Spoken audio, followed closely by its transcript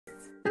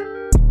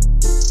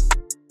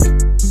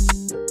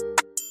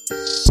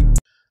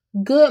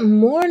Good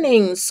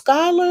morning,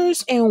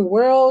 scholars and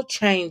world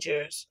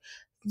changers.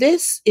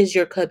 This is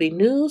your Cubby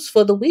News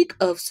for the week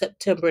of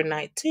September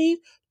 19th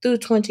through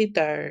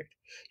 23rd.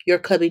 Your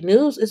Cubby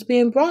News is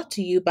being brought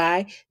to you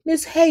by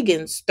Miss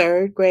Hagen's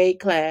third grade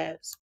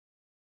class.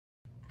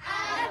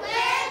 I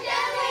pledge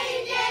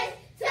allegiance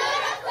to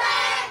the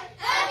flag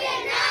of the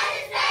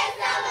United States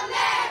of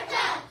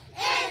America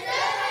and to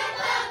the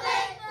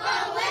republic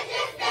for which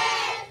it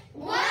stands,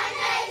 one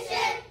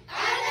nation,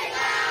 under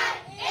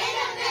God,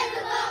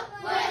 indivisible,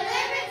 with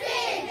liberty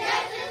and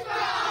justice for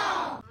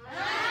all.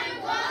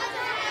 I'm going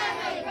to have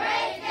a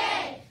great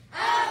day.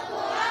 I'll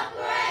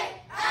cooperate,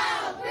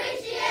 I'll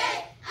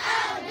appreciate,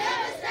 I'll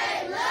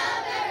demonstrate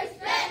love and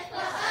respect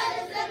for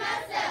others and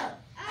myself.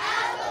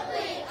 I'll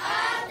complete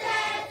all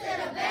tasks to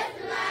the best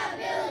of my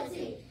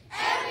ability.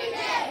 Every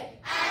day,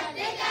 I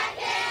think I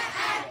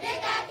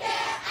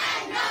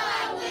know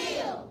I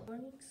will.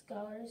 Morning,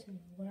 scholars and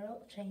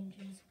world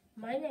changers.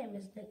 My name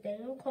is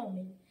Nathaniel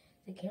Coleman.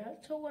 The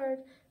character word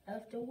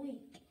of the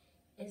week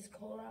is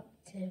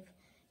cooperative.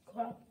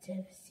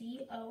 Cooperative,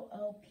 C-O-O-P-E-R-A-T-I-V-E.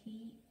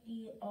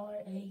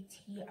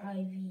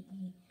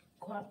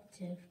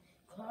 Cooperative.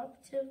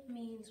 Cooperative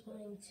means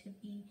willing to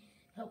be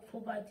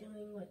helpful by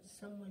doing what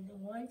someone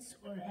wants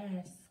or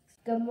asks.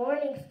 Good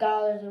morning,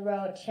 scholars and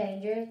road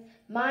changers.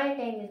 My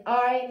name is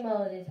R.A.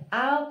 Moses.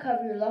 I'll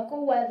cover your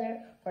local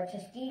weather for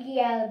Tuskegee,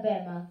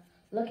 Alabama.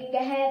 Looking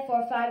ahead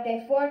for a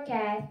 5-day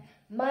forecast,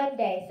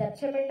 Monday,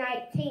 September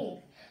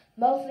 19th,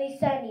 mostly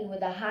sunny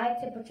with a high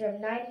temperature of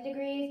 90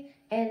 degrees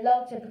and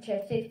low temperature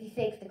of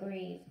 66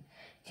 degrees.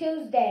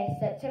 Tuesday,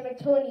 September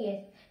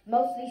 20th,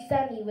 mostly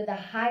sunny with a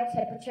high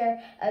temperature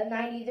of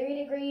 93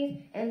 degrees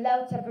and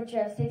low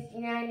temperature of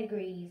 69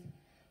 degrees.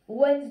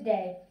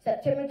 Wednesday,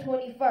 September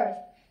 21st,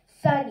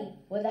 sunny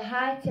with a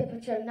high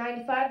temperature of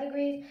 95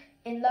 degrees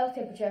and low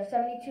temperature of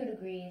 72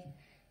 degrees.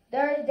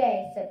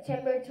 Thursday,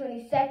 September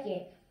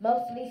 22nd,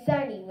 mostly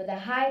sunny with a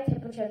high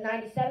temperature of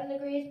 97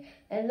 degrees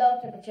and low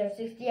temperature of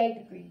 68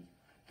 degrees.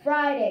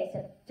 Friday,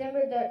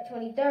 September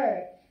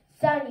 23rd,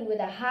 sunny with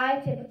a high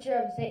temperature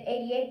of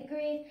 88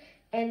 degrees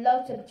and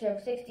low temperature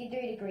of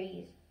 63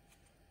 degrees.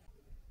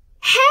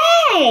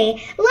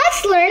 Hey,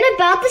 let's learn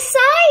about the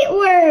sight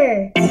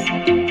words.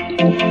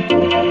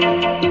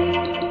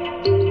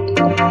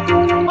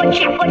 What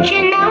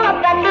you know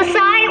about the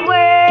sight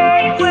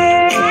words?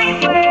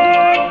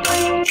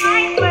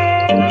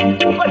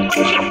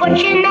 What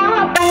you know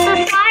about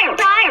the sight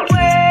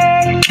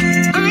words?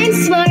 I'm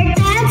smart,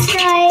 that's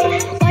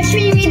right. Watch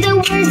me read the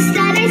words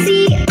that I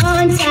see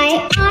on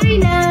sight. I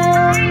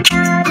know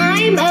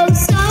I'm oh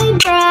so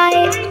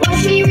bright.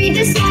 Watch me read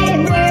the sight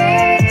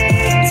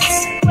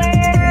words.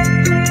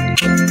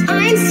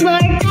 I'm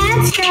smart,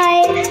 that's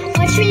right.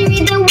 Watch me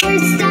read the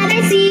words that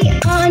I see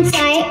on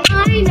sight.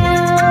 I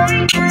know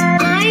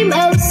I'm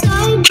oh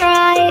so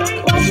bright.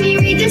 Watch me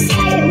read the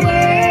sight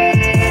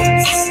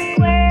words.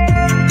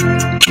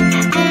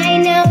 I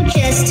know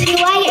just who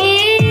I am.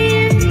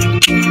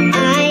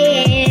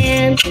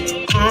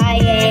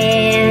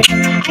 I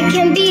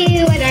can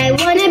be what I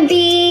wanna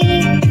be.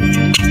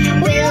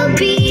 Will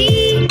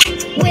be.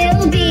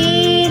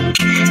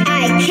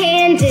 I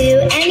can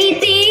do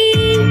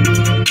anything.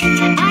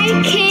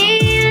 I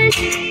can,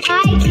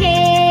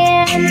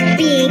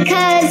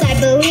 because I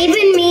believe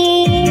in me.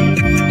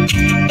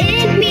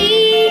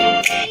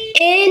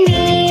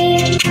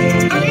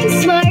 I'm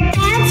smart,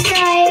 that's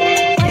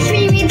right. Watch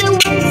me read the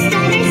words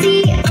that I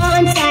see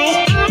on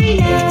sight. I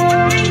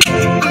know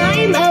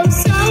I'm oh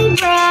so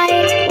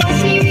bright.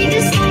 Watch me read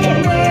the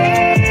sight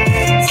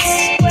words.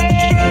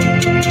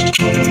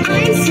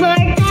 I'm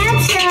smart,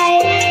 that's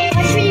right.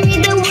 Watch me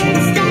read the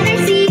words that I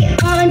see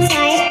on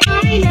sight.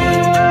 I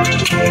know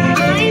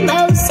I'm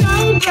oh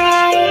so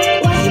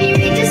bright. Watch me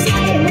read the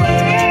sight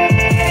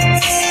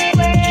words.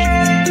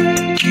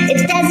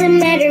 It doesn't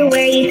matter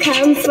where you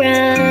come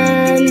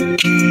from.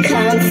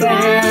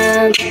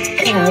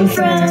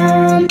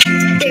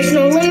 There's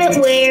no limit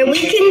where we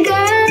can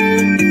go.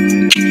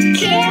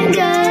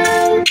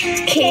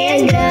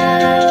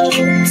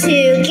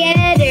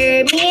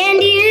 Together, me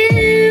and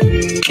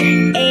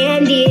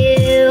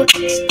you.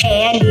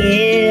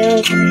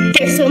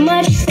 There's so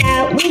much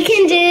that we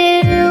can do.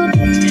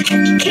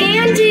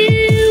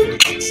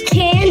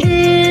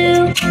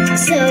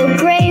 So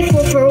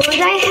grateful for what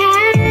I have.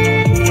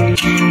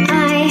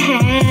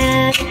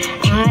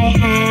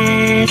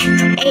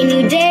 A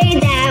new day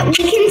that we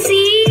can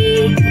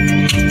see.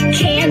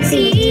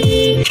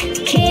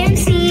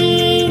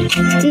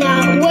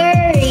 Not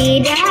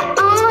worried at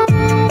all.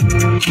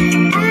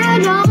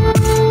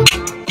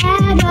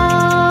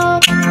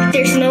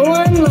 There's no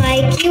one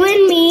like you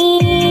and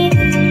me.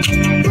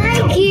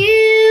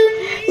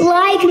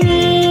 Like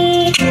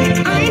me.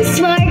 I'm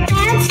smart,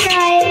 that's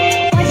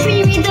right. Watch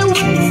me read the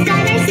words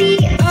that I see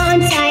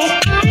on sight.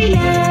 I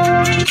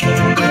know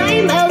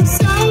I'm oh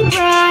so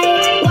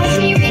bright. Watch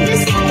me read the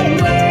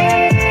sight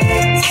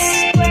words.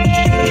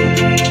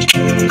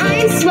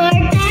 I'm smart,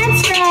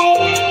 that's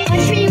right.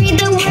 Watch me read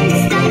the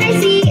words that I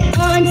see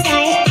on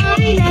sight.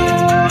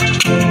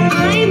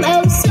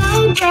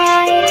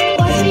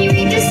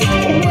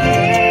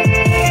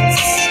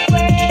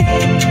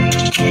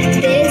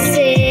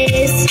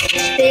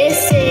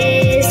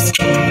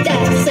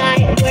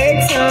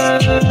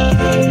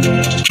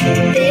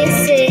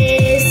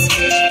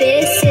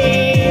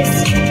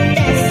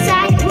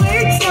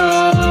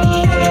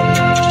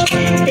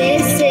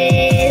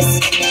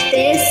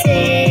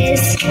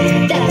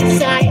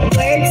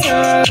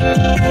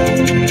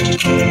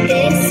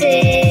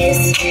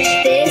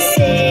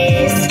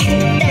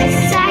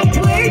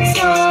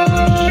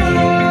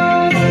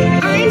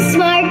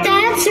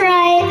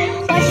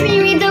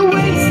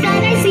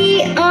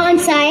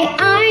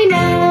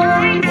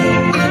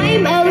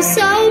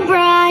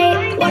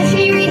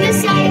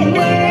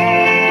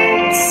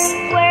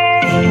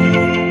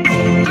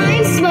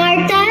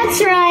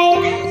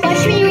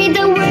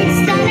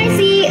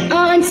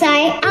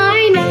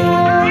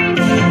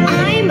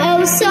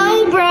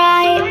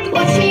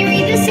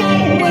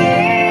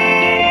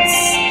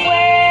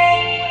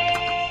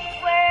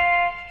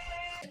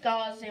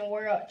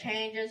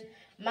 changers.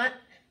 My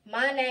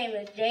name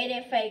is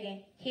Jaden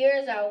Fagan.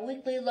 Here's our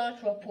weekly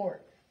lunch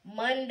report.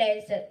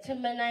 Monday,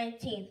 September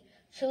 19th,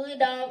 chili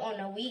dog on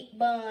a wheat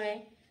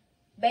bun,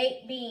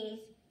 baked beans,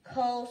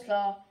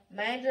 coleslaw,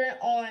 mandarin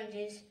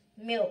oranges,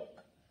 milk.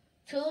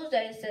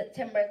 Tuesday,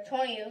 September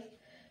 20th,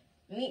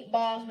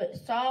 meatballs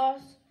with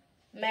sauce,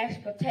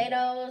 mashed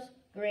potatoes,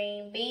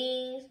 green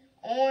beans,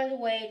 orange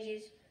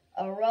wedges,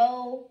 a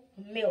roll,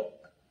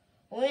 milk.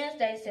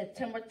 Wednesday,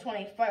 September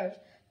 21st,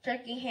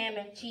 turkey, ham,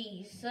 and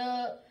cheese,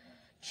 sub,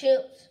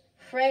 chips,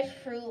 fresh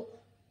fruit,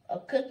 a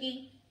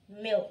cookie,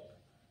 milk.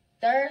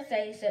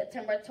 Thursday,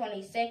 September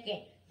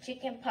 22nd,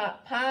 chicken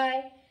pot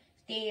pie,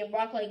 steamed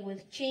broccoli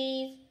with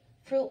cheese,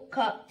 fruit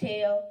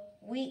cocktail,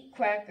 wheat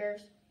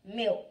crackers,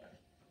 milk.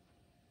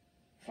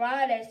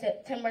 Friday,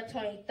 September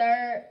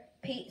 23rd,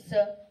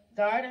 pizza,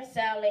 garden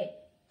salad,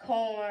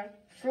 corn,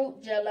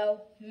 fruit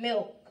jello,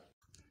 milk.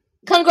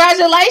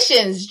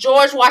 Congratulations,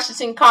 George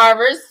Washington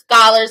Carver's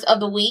Scholars of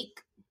the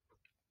Week.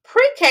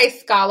 Pre-K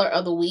Scholar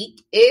of the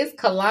Week is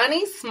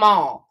Kalani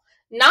Small,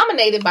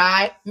 nominated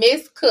by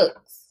Ms.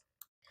 Cooks.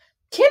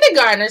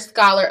 Kindergartner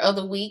Scholar of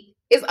the Week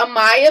is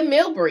Amaya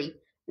Milbury,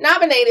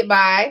 nominated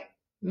by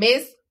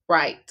Ms.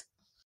 Wright.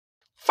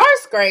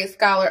 First Grade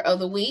Scholar of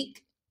the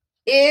Week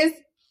is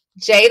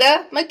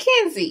Jada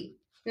McKenzie,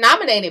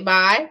 nominated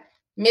by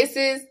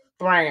Mrs.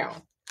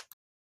 Brown.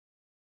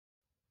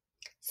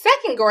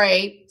 Second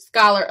Grade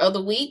Scholar of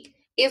the Week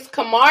is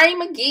Kamari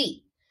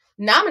McGee,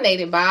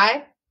 nominated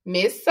by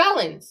Ms.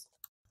 Sullins.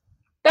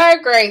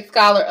 Third Grade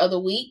Scholar of the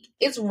Week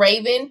is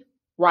Raven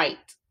Wright,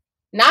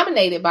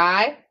 nominated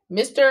by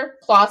Mr.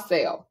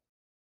 Clausell.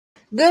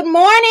 Good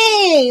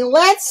morning.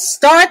 Let's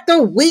start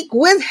the week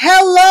with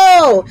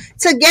hello.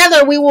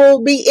 Together we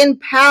will be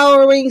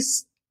empowering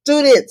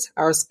students,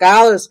 our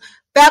scholars,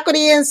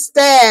 faculty, and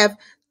staff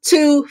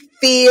to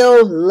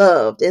feel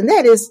loved. And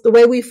that is the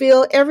way we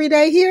feel every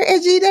day here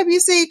at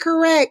GWC,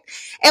 correct?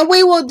 And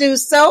we will do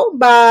so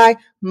by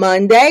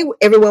Monday.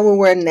 Everyone will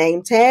wear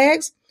name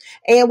tags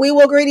and we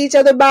will greet each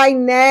other by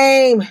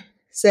name.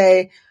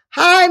 Say,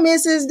 hi,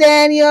 Mrs.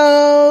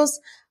 Daniels.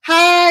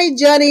 Hi,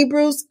 Johnny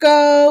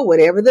Brusco.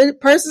 Whatever the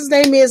person's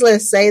name is,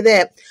 let's say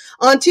that.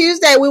 On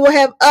Tuesday, we will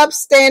have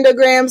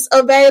upstandograms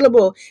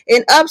available.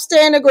 An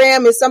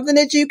upstandogram is something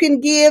that you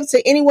can give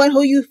to anyone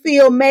who you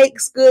feel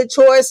makes good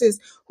choices,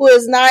 who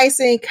is nice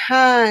and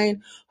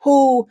kind,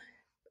 who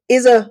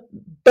is a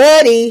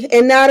buddy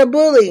and not a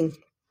bully.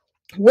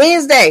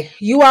 Wednesday,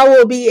 you all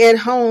will be at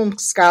home,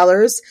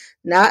 scholars,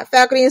 not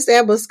faculty and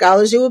staff, but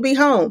scholars, you will be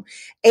home.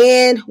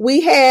 And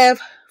we have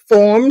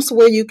forms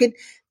where you can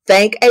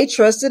thank a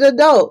trusted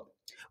adult.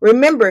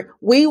 Remember,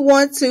 we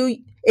want to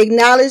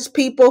acknowledge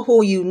people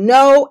who you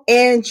know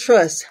and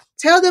trust.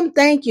 Tell them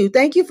thank you.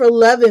 Thank you for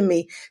loving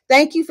me.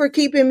 Thank you for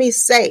keeping me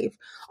safe.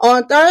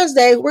 On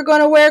Thursday, we're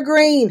going to wear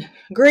green.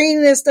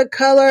 Green is the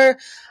color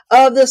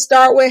of the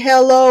Start With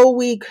Hello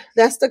week.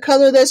 That's the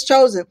color that's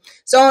chosen.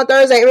 So on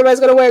Thursday,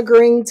 everybody's going to wear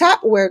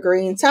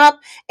green top.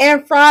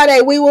 And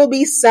Friday, we will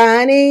be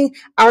signing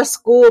our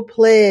school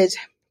pledge.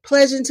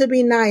 Pledging to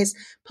be nice.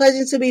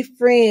 Pledging to be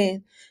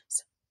friends.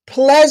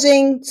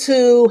 Pledging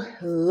to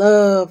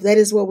love. That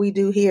is what we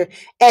do here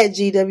at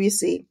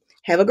GWC.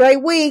 Have a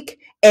great week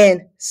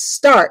and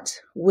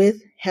start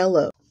with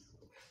hello.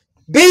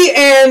 Be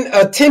an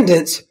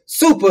attendance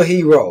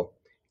superhero.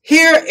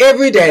 Here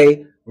every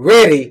day,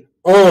 ready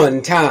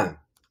on time.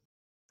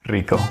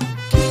 Rico.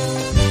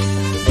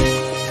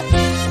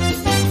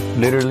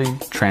 Literally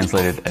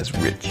translated as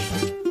rich,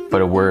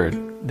 but a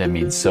word that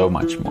means so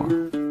much more.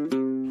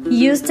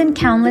 Used in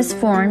countless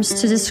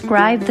forms to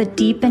describe the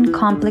deep and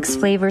complex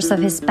flavors of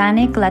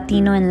Hispanic,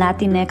 Latino, and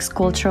Latinx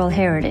cultural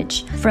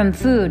heritage, from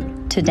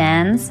food to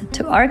dance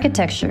to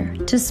architecture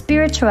to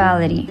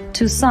spirituality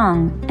to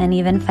song and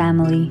even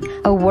family.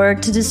 A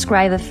word to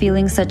describe a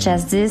feeling such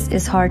as this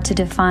is hard to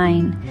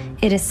define.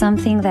 It is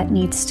something that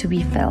needs to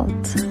be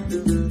felt.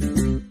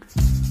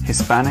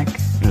 Hispanic,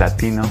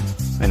 Latino,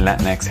 and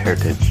Latinx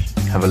heritage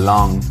have a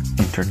long,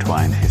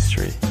 intertwined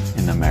history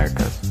in the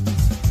Americas,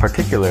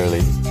 particularly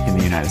in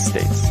the United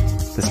States.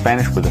 The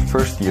Spanish were the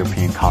first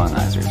European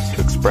colonizers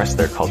to express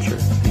their culture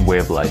and way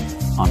of life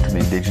onto the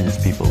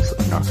indigenous peoples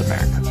of North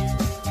America.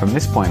 From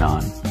this point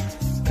on,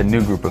 a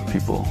new group of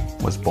people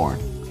was born,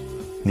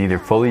 neither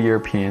fully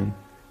European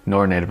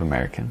nor Native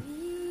American.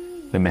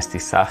 The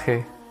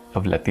mestizaje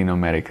of Latino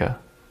America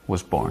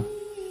was born.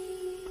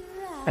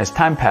 As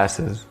time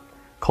passes,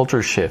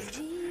 cultures shift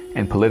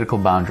and political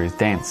boundaries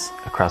dance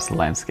across the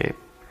landscape.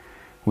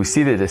 We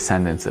see the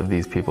descendants of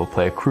these people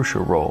play a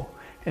crucial role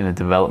in the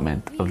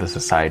development of the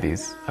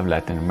societies of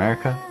Latin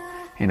America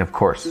and, of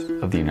course,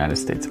 of the United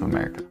States of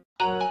America.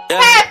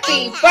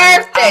 Happy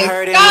birthday,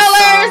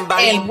 scholars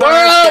and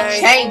world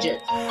changers.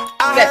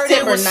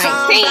 September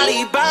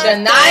 19th,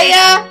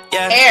 Shania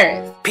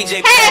Harris.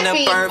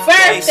 Happy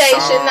birthday,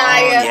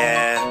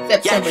 Shania.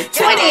 September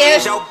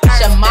 20th,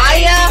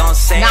 Shamaya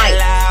Knight.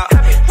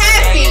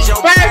 Happy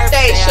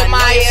birthday,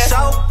 Shamaya.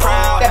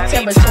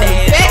 September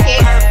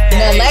 22nd,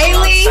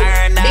 Naleli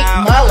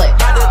McMullen.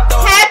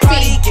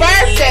 Happy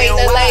birthday,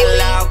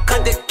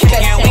 Naleli.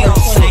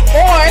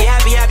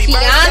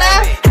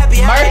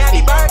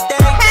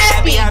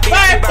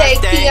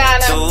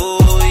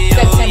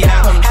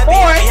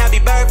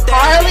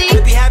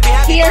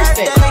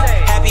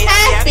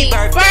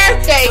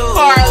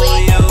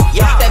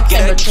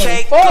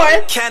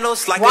 4th,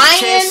 Candles like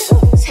Ryan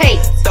Tate.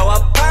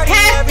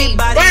 Happy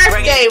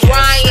birthday,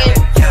 Ryan.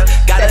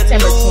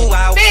 September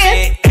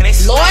 25th,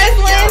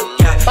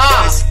 Loislin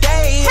Boss.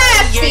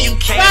 Happy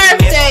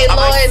birthday,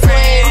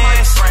 Loislin.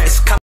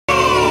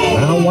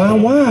 Wow, wow,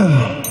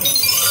 wow.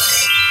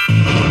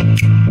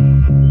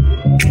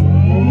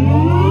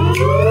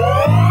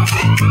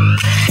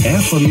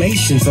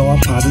 Affirmations are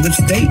positive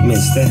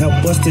statements that help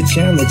us to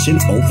challenge and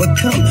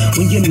overcome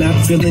when you're not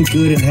feeling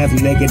good and have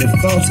negative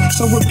thoughts.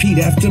 So repeat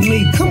after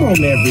me. Come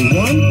on,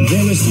 everyone.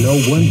 There is no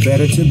one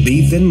better to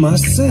be than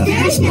myself.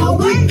 There's no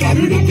one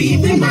better to be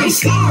than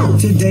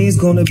myself. Today is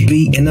going to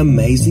be an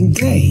amazing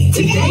day.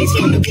 Today's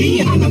gonna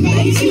be an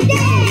amazing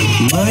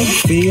day. My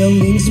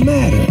feelings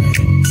matter.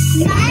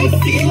 My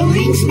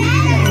feelings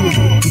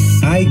matter.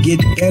 I get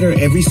better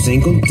every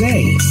single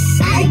day.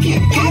 I get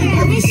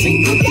better every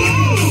single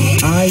day.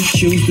 I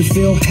choose to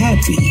feel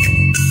happy.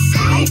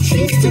 I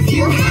choose to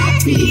feel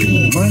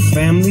happy. My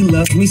family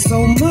loves me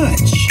so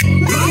much.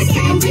 My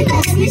family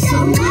loves me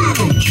so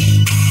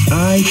much.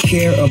 I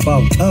care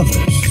about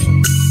others.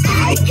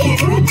 I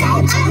care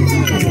about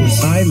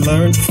others. I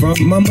learned from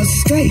my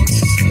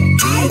mistakes.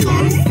 I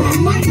learned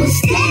from my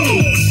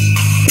mistakes.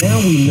 Now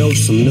we know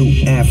some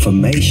new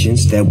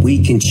affirmations that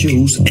we can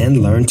choose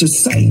and learn to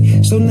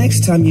say. So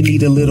next time you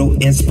need a little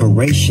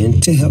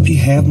inspiration to help you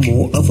have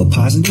more of a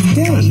positive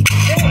day.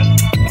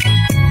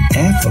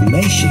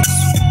 Affirmations.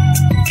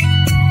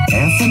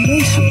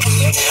 Affirmations.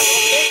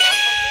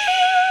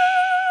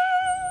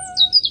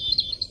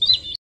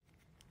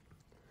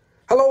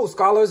 Hello,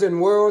 scholars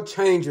and world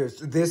changers.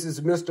 This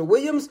is Mr.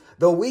 Williams,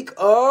 the week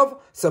of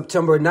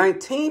September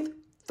 19th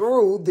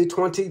through the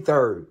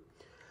 23rd.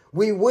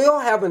 We will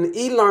have an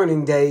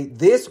e-learning day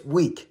this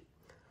week.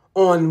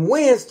 On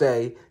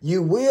Wednesday,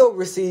 you will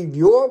receive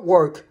your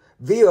work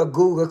via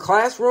Google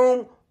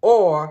Classroom,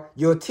 or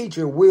your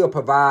teacher will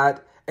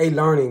provide a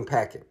learning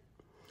packet.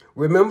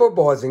 Remember,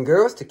 boys and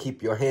girls, to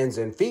keep your hands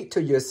and feet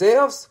to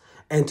yourselves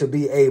and to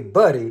be a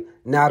buddy,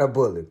 not a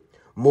bully.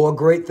 More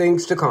great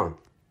things to come.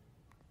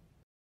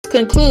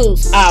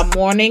 Concludes our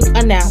morning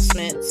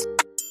announcements.